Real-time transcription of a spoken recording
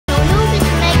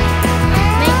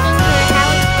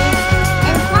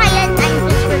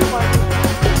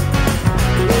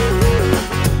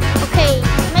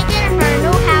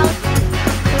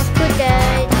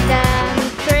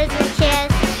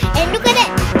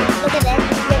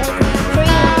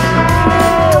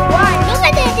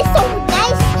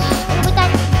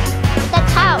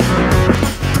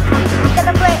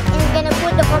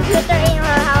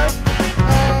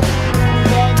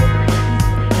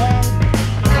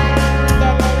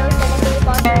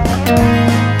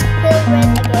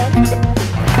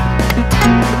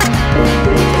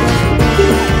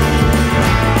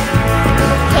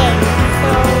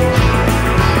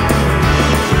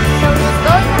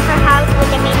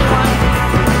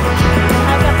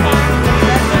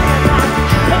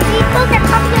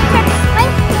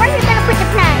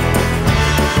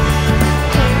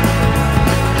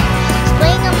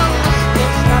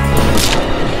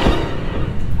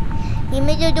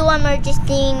do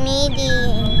emergency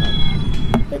meeting.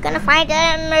 We're gonna find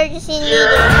an emergency meeting.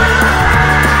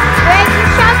 Greg, you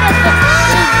shot at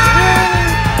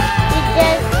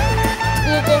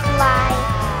you just lie.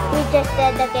 We just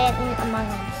said again Among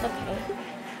Us.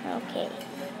 Okay.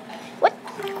 What?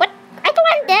 I don't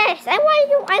want this. I'm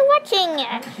watching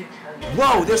it.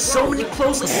 Wow, there's so many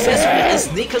clothes, accessories, and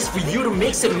sneakers for you to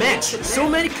mix and match. So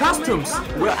many costumes.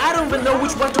 Well, I don't even know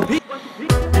which one to pick.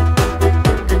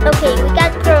 Okay, we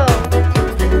got Pro.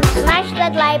 Smash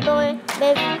that label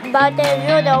about the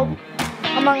noodle.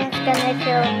 Among Us gonna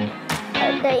kill.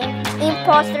 The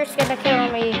imposter's gonna kill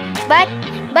me. But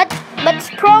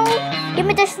Pro, give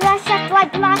me the smash that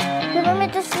light block. Give me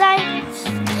the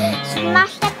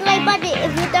smash that light body.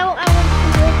 If you don't, I will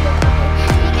do it.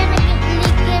 You're gonna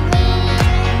give me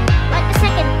like a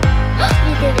second.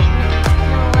 You did it.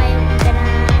 No, I'm gonna.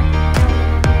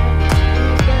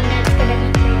 That's gonna be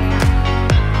true.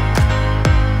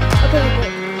 Okay, we do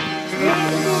it.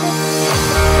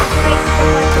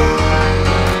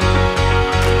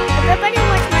 Everybody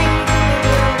watch my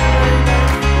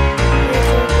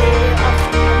YouTube video of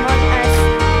Among Us.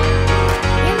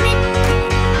 You need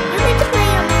to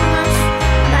play Among Us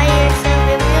by yourself.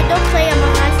 If you don't play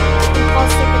Among Us,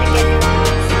 imposter gonna get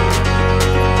lost.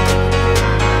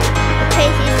 Okay,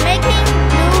 he's making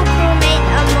new crewmate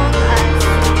Among Us.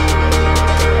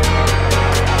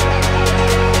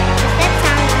 That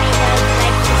sounds made of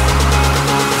like this.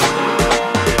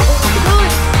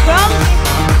 Good, from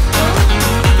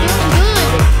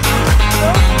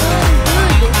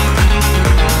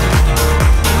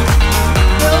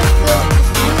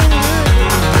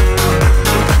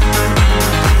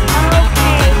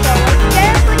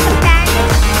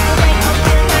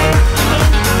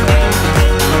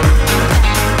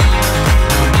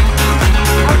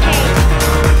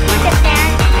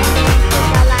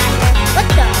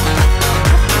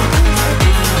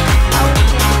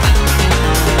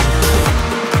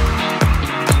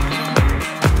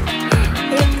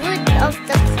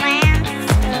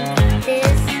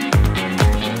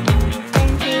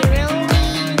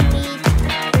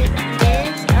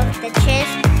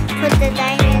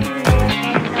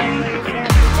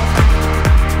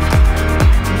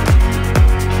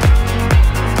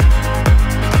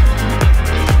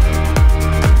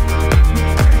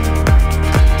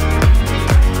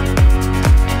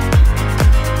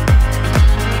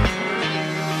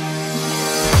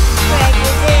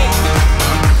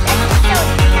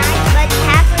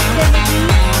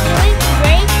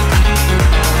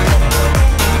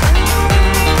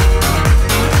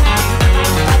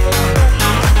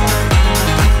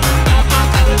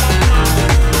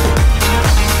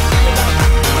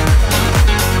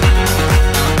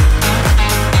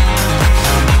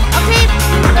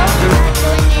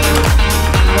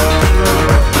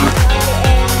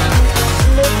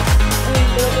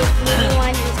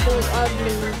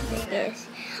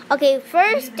okay,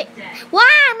 first,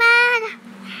 wow, man!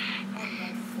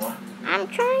 I'm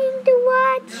trying to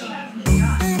watch.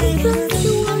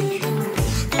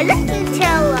 I like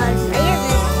Nutellas. I have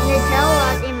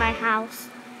Nutellas in my house.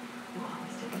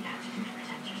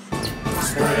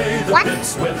 What? It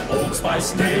smells,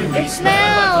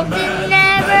 it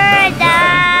never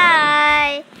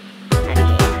die.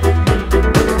 Okay.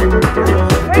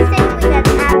 First thing we got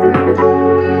happened. I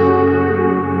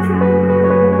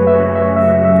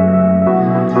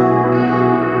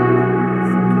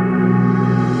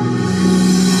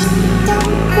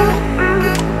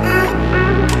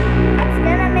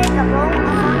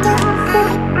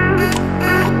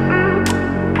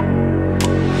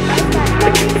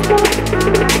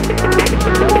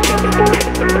know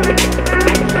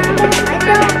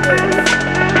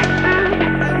this.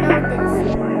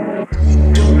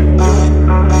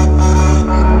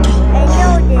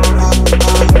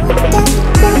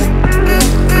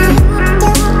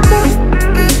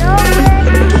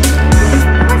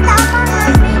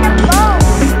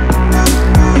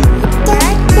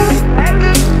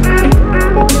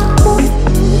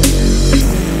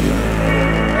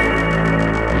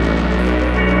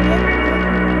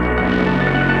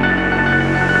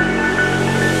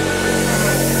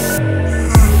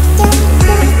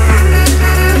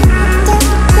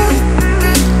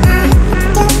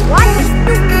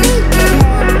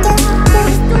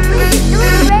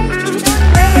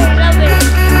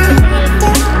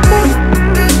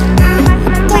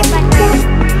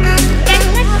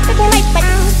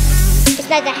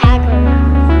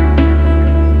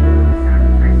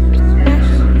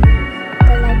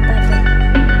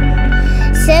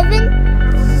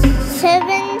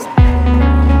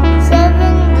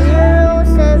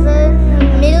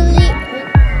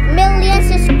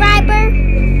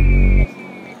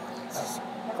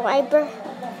 subscriber.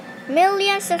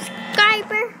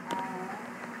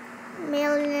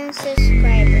 Million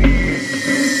subscriber.